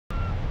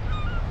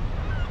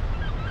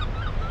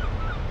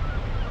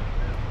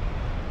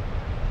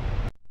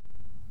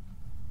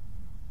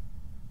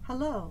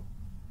Hello,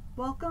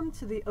 welcome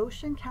to the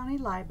Ocean County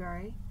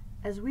Library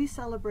as we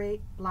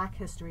celebrate Black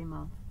History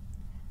Month.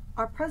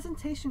 Our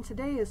presentation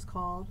today is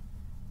called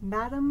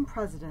Madam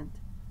President,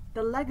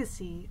 the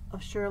Legacy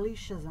of Shirley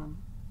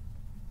Chisholm.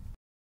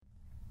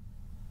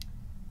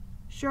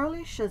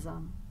 Shirley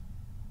Chisholm,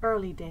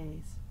 Early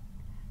Days.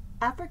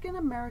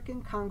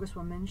 African-American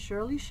Congresswoman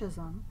Shirley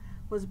Chisholm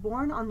was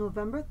born on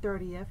November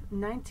 30th,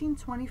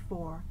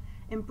 1924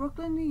 in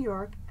Brooklyn, New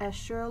York as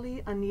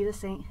Shirley Anita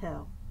St.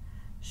 Hill.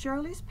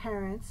 Shirley's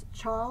parents,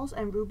 Charles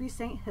and Ruby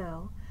St.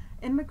 Hill,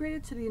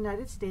 immigrated to the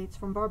United States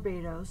from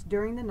Barbados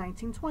during the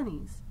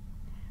 1920s.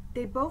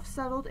 They both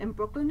settled in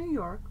Brooklyn, New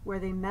York, where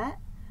they met,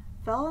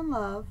 fell in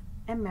love,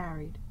 and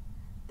married.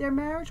 Their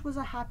marriage was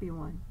a happy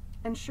one,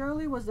 and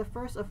Shirley was the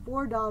first of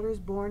 4 daughters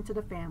born to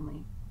the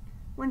family.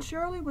 When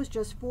Shirley was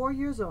just 4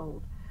 years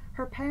old,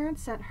 her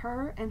parents sent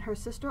her and her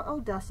sister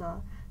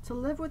Odessa to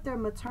live with their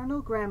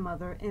maternal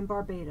grandmother in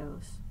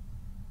Barbados.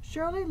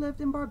 Shirley lived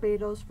in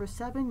Barbados for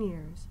 7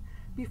 years,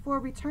 before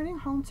returning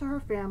home to her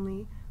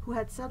family who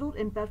had settled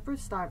in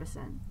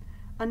Bedford-Stuyvesant,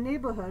 a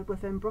neighborhood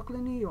within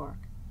Brooklyn, New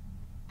York.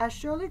 As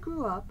Shirley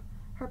grew up,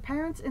 her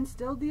parents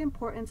instilled the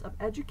importance of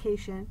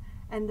education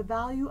and the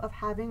value of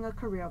having a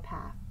career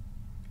path.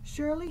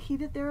 Shirley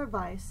heeded their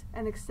advice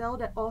and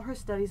excelled at all her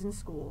studies in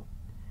school.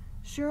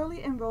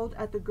 Shirley enrolled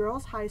at the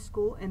Girls' High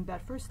School in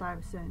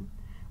Bedford-Stuyvesant,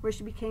 where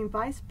she became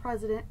vice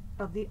president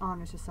of the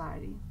Honor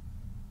Society.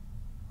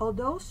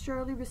 Although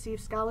Shirley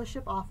received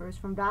scholarship offers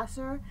from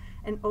Vassar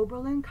and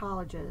Oberlin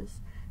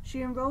colleges,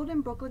 she enrolled in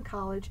Brooklyn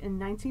College in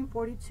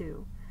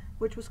 1942,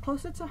 which was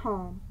closer to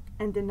home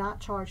and did not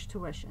charge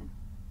tuition.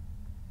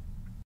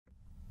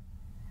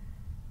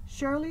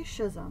 Shirley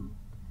Chisholm,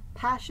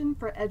 passion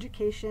for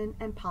education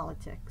and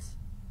politics.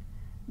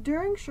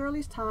 During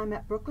Shirley's time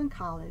at Brooklyn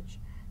College,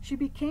 she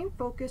became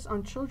focused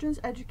on children's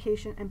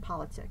education and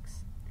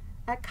politics.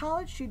 At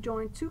college, she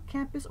joined 2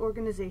 campus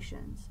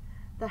organizations,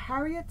 the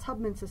Harriet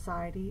Tubman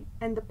Society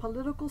and the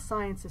Political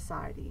Science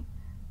Society.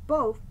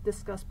 Both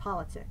discuss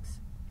politics.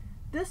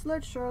 This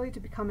led Shirley to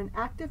become an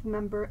active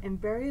member in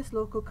various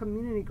local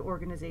community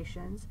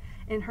organizations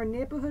in her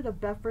neighborhood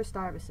of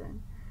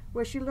Bedford-Stuyvesant,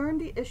 where she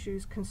learned the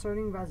issues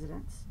concerning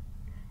residents.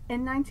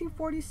 In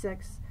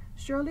 1946,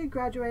 Shirley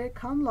graduated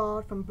cum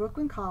laude from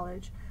Brooklyn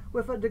College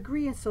with a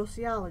degree in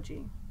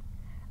sociology.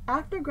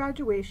 After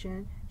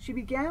graduation, she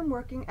began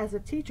working as a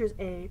teacher's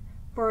aide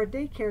for a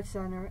daycare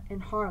center in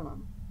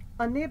Harlem,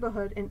 a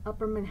neighborhood in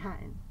Upper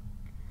Manhattan.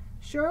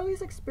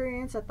 Shirley's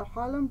experience at the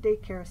Harlem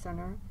Daycare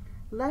Center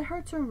led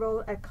her to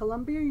enroll at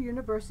Columbia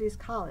University's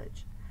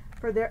college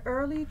for their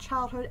early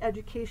childhood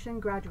education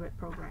graduate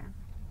program.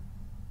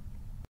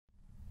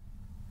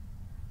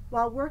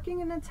 While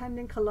working and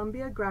attending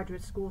Columbia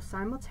Graduate School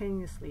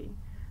simultaneously,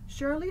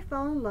 Shirley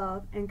fell in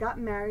love and got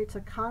married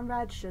to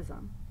Conrad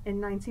Chisholm in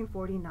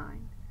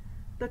 1949.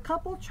 The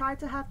couple tried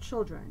to have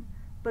children,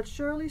 but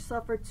Shirley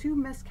suffered 2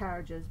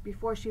 miscarriages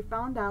before she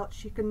found out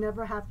she could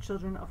never have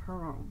children of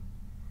her own.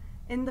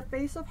 In the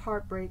face of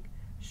heartbreak,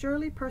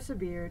 Shirley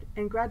persevered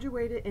and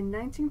graduated in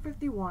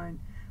 1951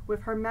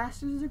 with her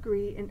master's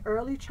degree in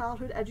early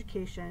childhood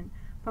education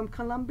from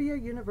Columbia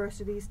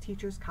University's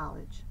Teachers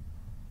College.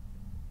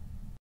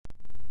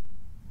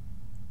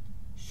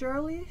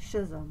 Shirley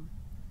Chisholm,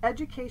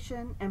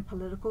 education and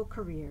political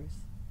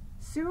careers.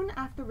 Soon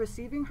after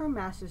receiving her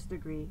master's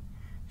degree,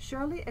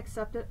 Shirley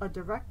accepted a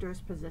director's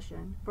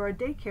position for a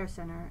daycare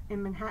center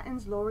in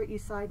Manhattan's Lower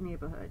East Side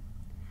neighborhood.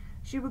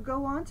 She would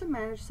go on to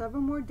manage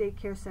several more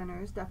daycare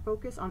centers that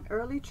focus on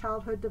early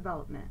childhood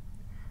development.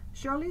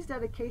 Shirley's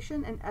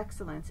dedication and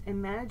excellence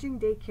in managing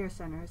daycare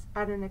centers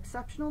at an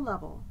exceptional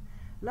level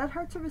led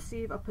her to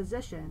receive a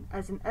position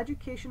as an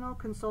educational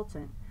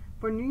consultant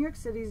for New York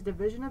City's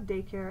Division of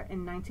Daycare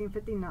in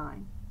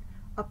 1959,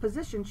 a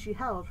position she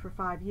held for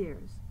 5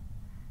 years.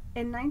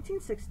 In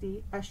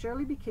 1960, as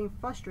Shirley became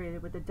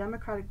frustrated with the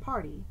Democratic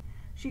Party,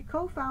 she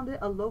co-founded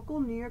a local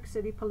New York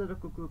City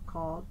political group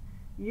called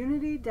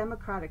Unity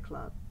Democratic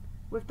Club,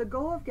 with the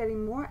goal of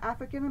getting more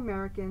African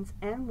Americans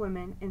and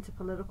women into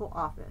political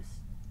office.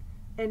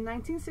 In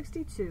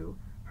 1962,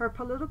 her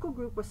political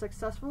group was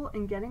successful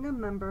in getting a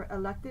member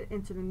elected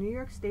into the New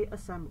York State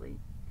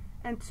Assembly,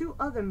 and 2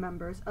 other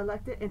members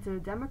elected into the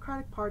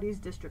Democratic Party's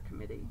District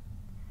Committee.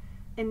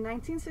 In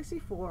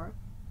 1964,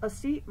 a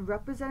seat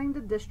representing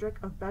the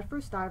district of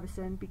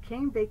Bedford-Stuyvesant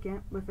became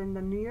vacant within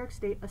the New York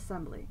State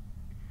Assembly.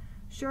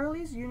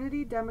 Shirley's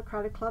Unity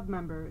Democratic Club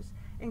members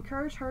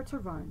encouraged her to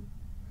run.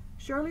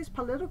 Shirley's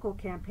political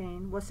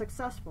campaign was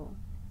successful,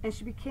 and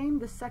she became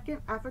the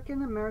 2nd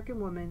African-American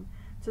woman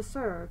to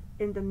serve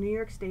in the New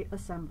York State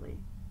Assembly.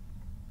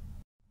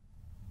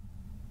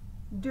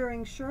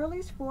 During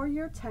Shirley's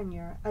 4-year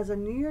tenure as a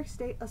New York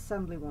State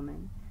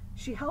Assemblywoman,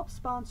 she helped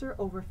sponsor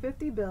over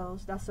 50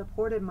 bills that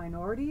supported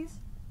minorities,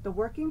 the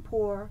working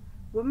poor,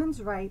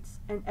 women's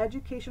rights, and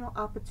educational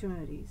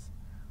opportunities,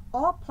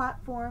 all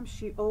platforms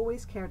she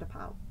always cared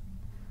about.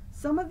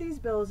 Some of these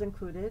bills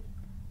included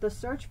the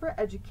Search for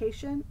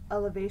Education,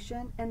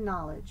 Elevation, and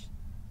Knowledge,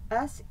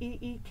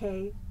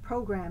 SEEK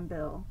Program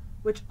Bill,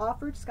 which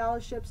offered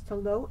scholarships to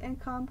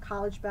low-income,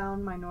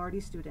 college-bound minority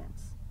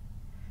students.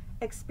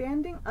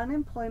 Expanding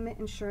unemployment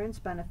insurance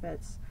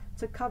benefits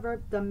to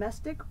cover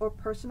domestic or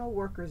personal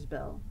workers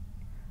bill.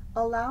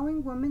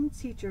 Allowing women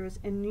teachers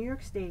in New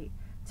York State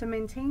to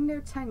maintain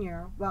their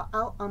tenure while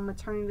out on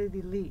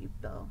maternity leave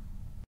bill.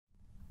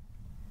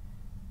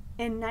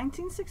 In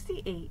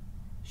 1968,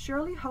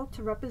 Shirley hoped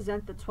to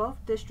represent the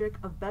 12th District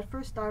of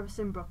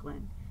Bedford-Stuyvesant,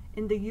 Brooklyn,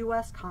 in the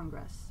U.S.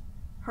 Congress.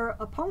 Her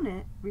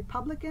opponent,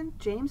 Republican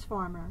James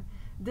Farmer,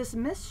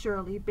 dismissed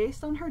Shirley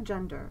based on her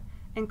gender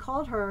and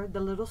called her the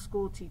little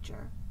school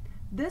teacher.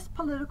 This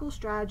political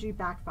strategy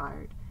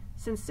backfired,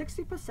 since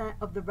 60%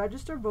 of the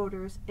registered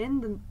voters in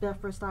the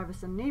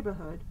Bedford-Stuyvesant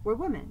neighborhood were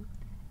women,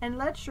 and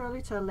led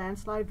Shirley to a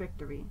landslide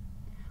victory.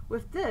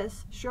 With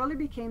this, Shirley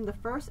became the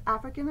first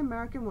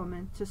African-American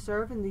woman to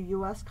serve in the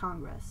U.S.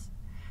 Congress.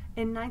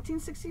 In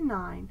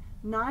 1969,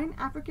 9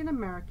 African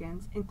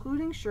Americans,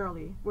 including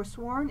Shirley, were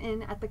sworn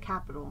in at the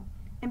Capitol,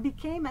 and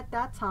became at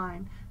that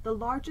time the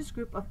largest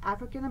group of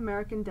African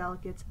American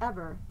delegates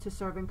ever to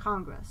serve in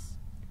Congress.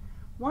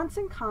 Once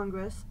in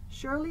Congress,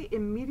 Shirley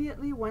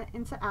immediately went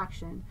into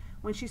action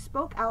when she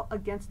spoke out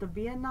against the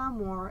Vietnam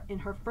War in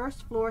her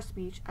first floor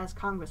speech as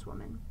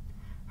Congresswoman.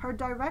 Her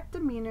direct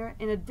demeanor,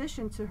 in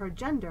addition to her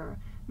gender,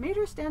 made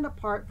her stand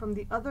apart from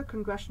the other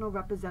congressional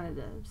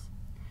representatives.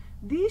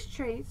 These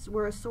traits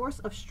were a source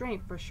of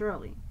strength for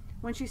Shirley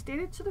when she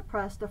stated to the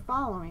press the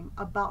following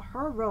about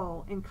her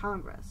role in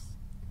Congress.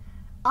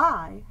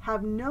 "I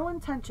have no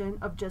intention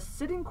of just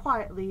sitting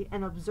quietly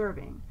and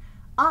observing.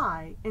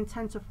 I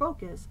intend to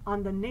focus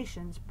on the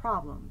nation's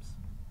problems."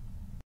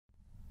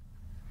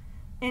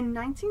 In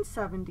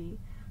 1970,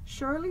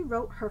 Shirley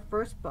wrote her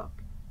first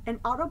book, an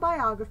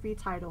autobiography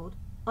titled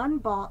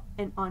Unbought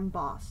and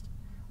Unbossed,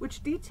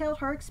 which detailed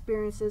her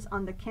experiences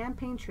on the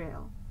campaign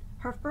trail,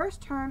 her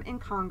first term in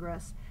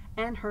Congress,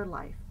 and her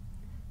life.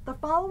 The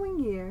following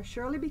year,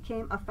 Shirley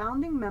became a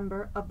founding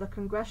member of the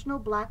Congressional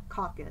Black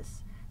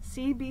Caucus,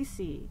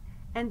 CBC,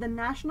 and the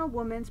National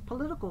Women's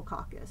Political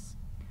Caucus.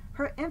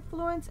 Her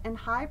influence and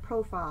high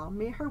profile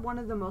made her one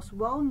of the most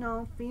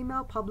well-known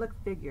female public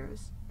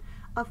figures,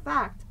 a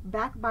fact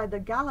backed by the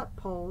Gallup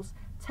poll's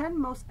 10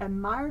 Most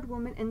Admired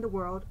Women in the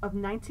World of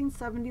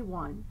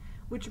 1971,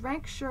 which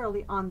ranked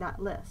Shirley on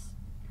that list.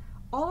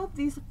 All of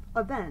these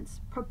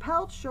events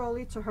propelled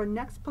Shirley to her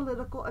next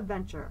political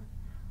adventure,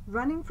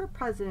 running for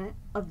President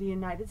of the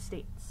United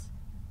States.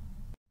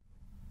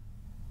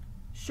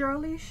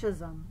 Shirley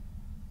Chisholm,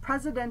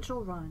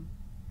 Presidential Run.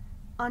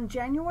 On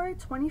January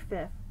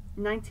 25,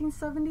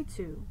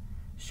 1972,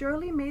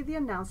 Shirley made the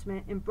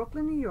announcement in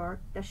Brooklyn, New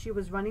York, that she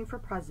was running for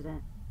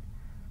president.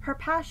 Her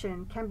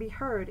passion can be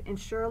heard in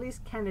Shirley's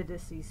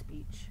candidacy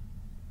speech.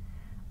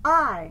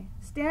 "I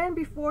stand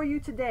before you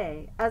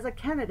today as a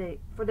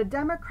candidate for the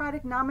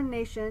Democratic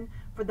nomination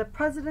for the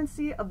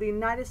presidency of the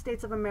United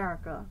States of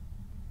America.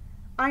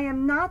 I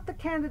am not the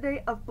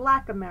candidate of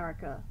Black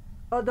America,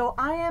 although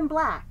I am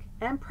Black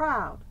and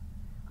proud.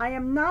 I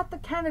am not the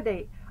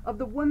candidate of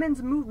the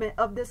women's movement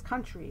of this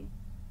country,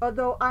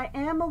 although I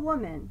am a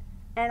woman,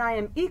 and I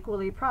am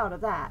equally proud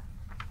of that.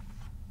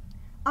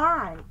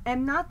 I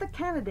am not the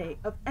candidate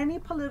of any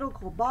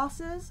political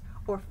bosses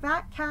or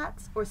fat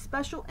cats or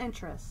special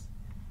interests.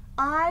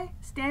 I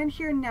stand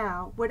here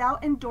now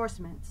without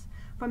endorsements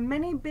from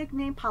many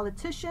big-name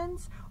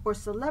politicians or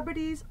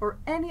celebrities or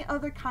any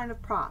other kind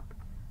of prop.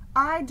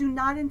 I do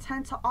not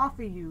intend to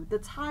offer you the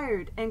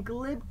tired and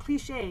glib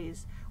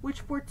cliches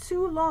which for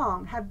too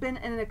long have been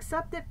an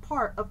accepted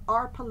part of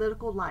our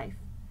political life.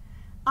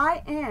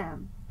 I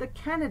am the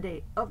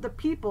candidate of the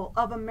people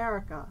of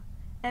America,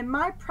 and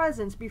my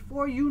presence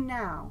before you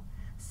now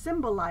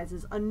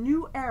symbolizes a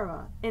new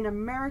era in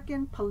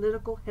American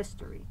political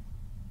history."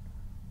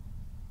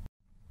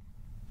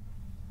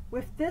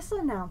 With this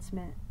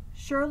announcement,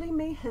 Shirley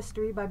made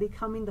history by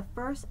becoming the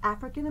first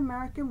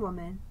African-American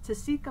woman to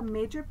seek a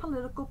major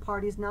political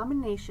party's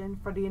nomination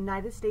for the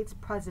United States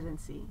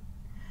presidency.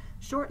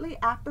 Shortly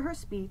after her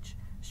speech,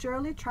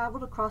 Shirley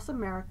traveled across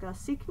America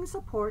seeking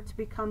support to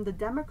become the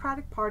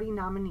Democratic Party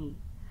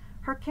nominee.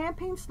 Her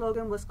campaign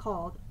slogan was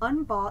called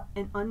Unbought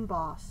and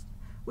Unbossed,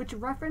 which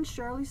referenced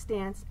Shirley's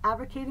stance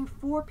advocating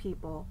for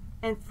people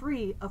and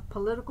free of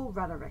political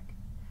rhetoric.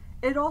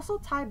 It also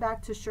tied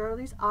back to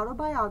Shirley's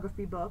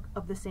autobiography book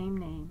of the same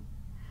name.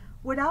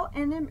 Without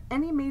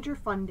any major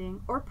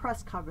funding or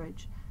press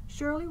coverage,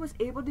 Shirley was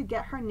able to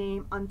get her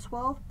name on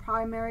 12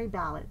 primary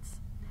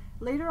ballots.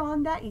 Later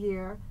on that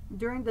year,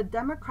 during the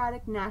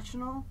Democratic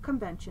National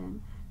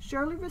Convention,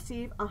 Shirley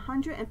received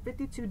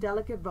 152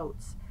 delegate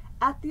votes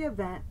at the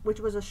event, which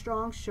was a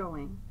strong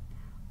showing.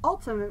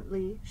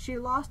 Ultimately, she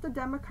lost the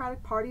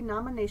Democratic Party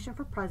nomination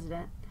for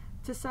president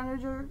to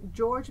Senator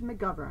George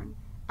McGovern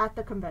at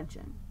the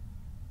convention.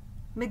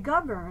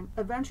 McGovern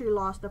eventually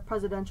lost the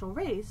presidential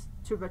race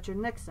to Richard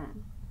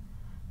Nixon.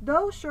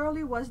 Though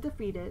Shirley was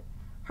defeated,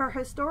 her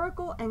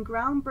historical and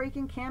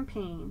groundbreaking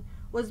campaign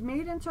was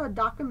made into a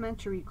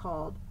documentary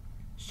called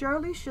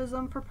Shirley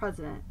Chisholm for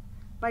President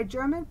by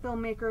German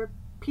filmmaker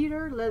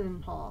Peter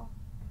Lindenthal.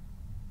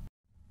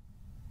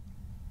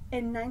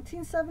 In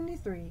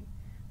 1973,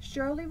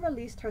 Shirley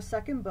released her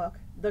second book,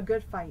 The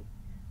Good Fight,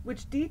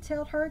 which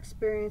detailed her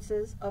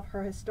experiences of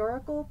her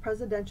historical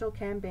presidential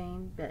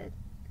campaign bid.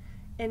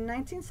 In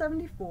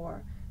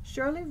 1974,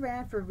 Shirley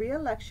ran for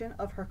re-election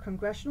of her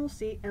congressional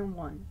seat and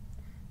won.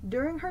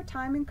 During her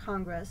time in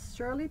Congress,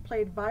 Shirley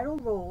played vital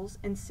roles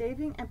in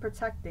saving and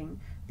protecting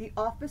the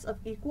Office of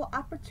Equal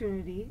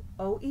Opportunity,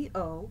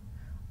 OEO,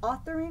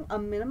 authoring a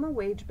minimum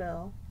wage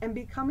bill, and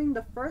becoming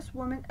the first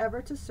woman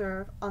ever to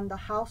serve on the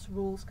House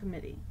Rules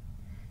Committee.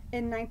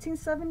 In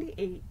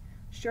 1978,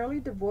 Shirley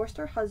divorced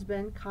her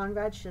husband,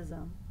 Conrad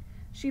Chisholm.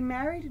 She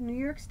married New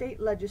York State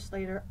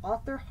legislator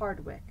Arthur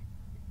Hardwick.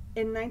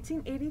 In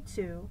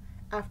 1982,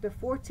 after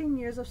 14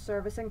 years of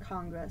service in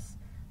Congress,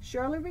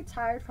 Shirley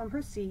retired from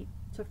her seat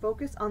to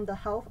focus on the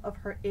health of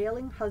her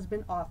ailing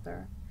husband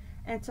Arthur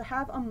and to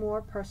have a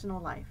more personal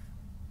life.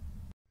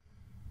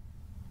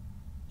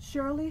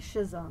 Shirley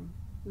Chisholm,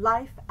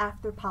 Life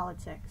After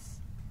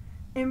Politics.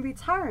 In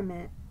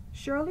retirement,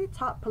 Shirley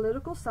taught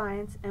political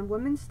science and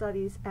women's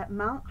studies at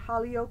Mount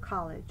Holyoke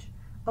College,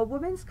 a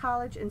women's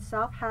college in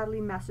South Hadley,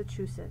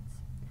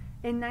 Massachusetts.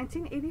 In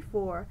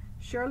 1984,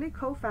 Shirley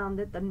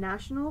co-founded the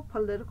National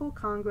Political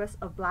Congress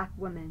of Black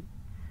Women.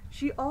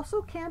 She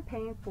also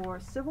campaigned for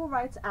civil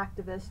rights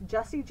activist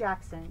Jesse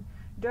Jackson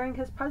during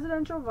his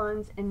presidential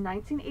runs in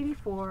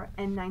 1984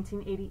 and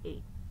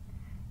 1988.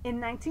 In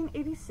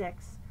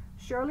 1986,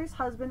 Shirley's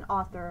husband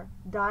Arthur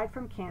died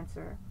from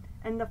cancer,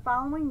 and the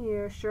following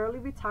year Shirley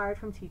retired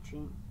from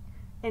teaching.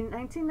 In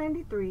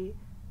 1993,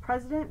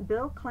 President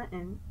Bill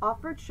Clinton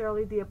offered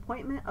Shirley the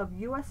appointment of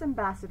U.S.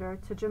 Ambassador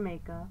to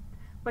Jamaica,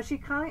 but she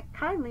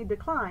kindly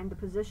declined the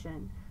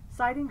position,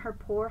 citing her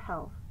poor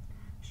health.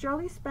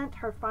 Shirley spent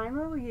her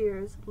final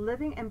years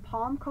living in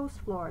Palm Coast,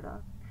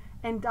 Florida,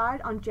 and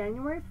died on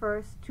January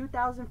 1,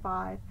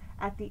 2005,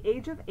 at the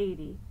age of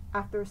 80,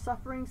 after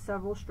suffering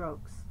several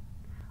strokes.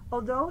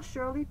 Although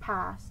Shirley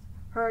passed,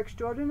 her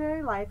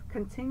extraordinary life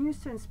continues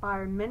to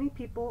inspire many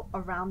people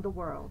around the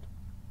world.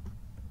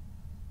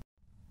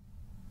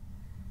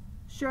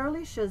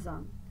 Shirley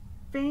Chisholm,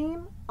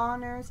 Fame,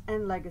 Honors,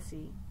 and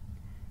Legacy.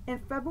 In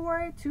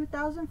February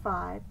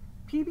 2005,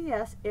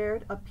 PBS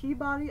aired a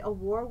Peabody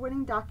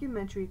Award-winning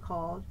documentary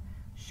called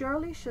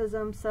Shirley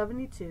Chisholm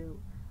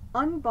 72,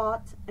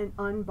 Unbought and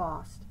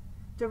Unbossed,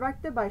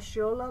 directed by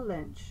Sheila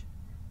Lynch.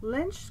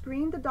 Lynch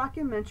screened the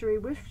documentary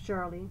with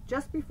Shirley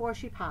just before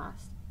she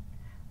passed.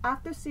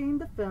 After seeing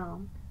the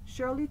film,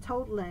 Shirley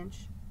told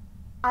Lynch,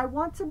 "I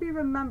want to be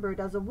remembered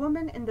as a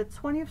woman in the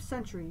 20th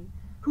century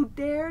who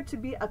dared to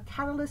be a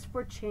catalyst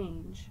for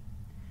change."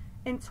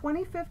 In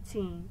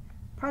 2015,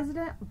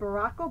 President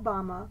Barack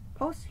Obama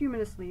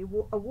posthumously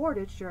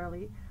awarded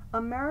Shirley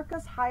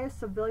America's highest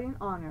civilian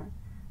honor,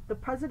 the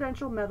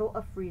Presidential Medal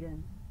of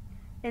Freedom.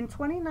 In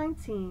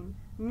 2019,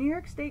 New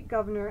York State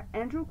Governor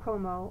Andrew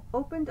Cuomo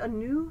opened a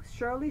new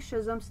Shirley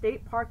Chisholm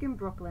State Park in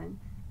Brooklyn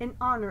in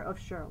honor of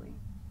Shirley.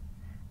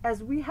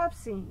 As we have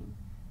seen,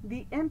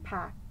 the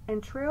impact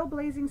and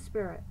trailblazing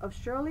spirit of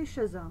Shirley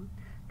Chisholm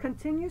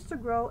continues to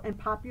grow in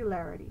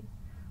popularity.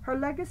 Her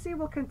legacy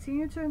will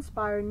continue to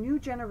inspire new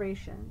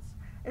generations,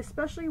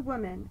 especially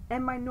women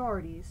and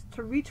minorities,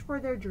 to reach for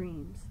their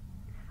dreams.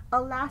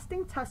 A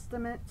lasting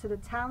testament to the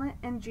talent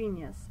and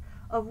genius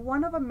of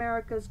one of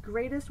America's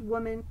greatest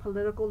women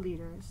political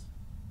leaders.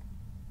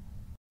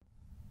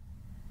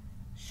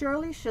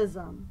 Shirley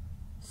Chisholm.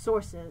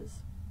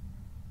 Sources.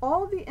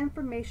 All the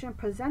information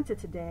presented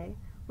today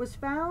was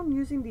found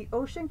using the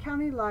Ocean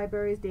County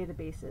Library's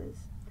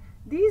databases.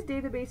 These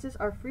databases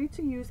are free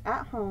to use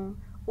at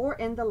home or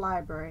in the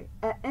library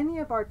at any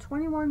of our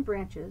 21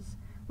 branches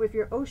with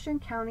your Ocean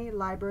County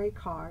Library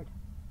card.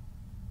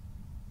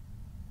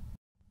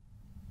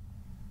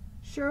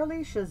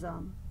 Shirley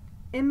Chisholm.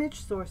 Image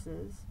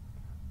sources.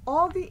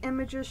 All the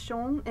images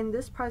shown in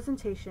this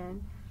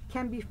presentation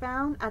can be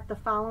found at the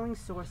following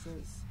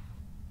sources.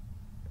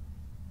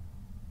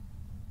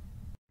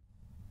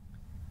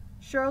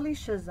 Shirley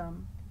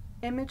Chisholm.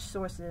 Image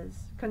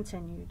sources.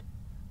 Continued.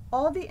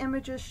 All the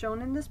images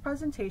shown in this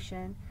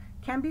presentation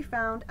can be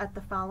found at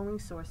the following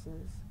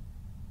sources.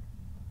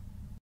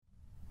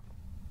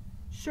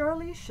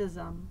 Shirley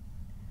Chisholm.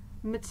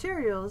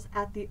 Materials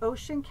at the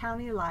Ocean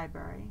County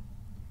Library.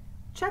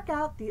 Check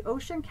out the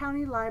Ocean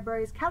County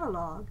Library's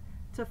catalog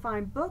to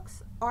find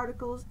books,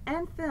 articles,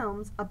 and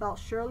films about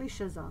Shirley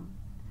Chisholm.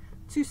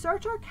 To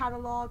search our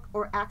catalog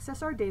or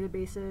access our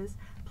databases,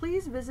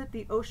 please visit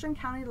the Ocean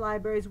County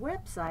Library's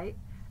website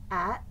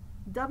at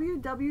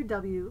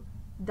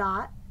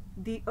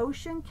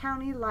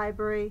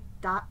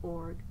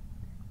www.theoceancountylibrary.org.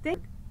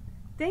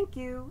 Thank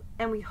you,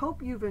 and we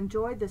hope you've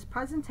enjoyed this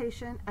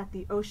presentation at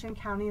the Ocean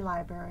County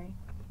Library.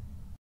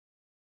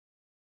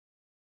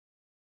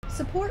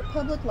 Support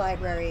public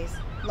libraries.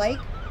 Like,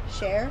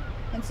 share,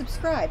 and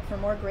subscribe for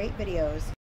more great videos.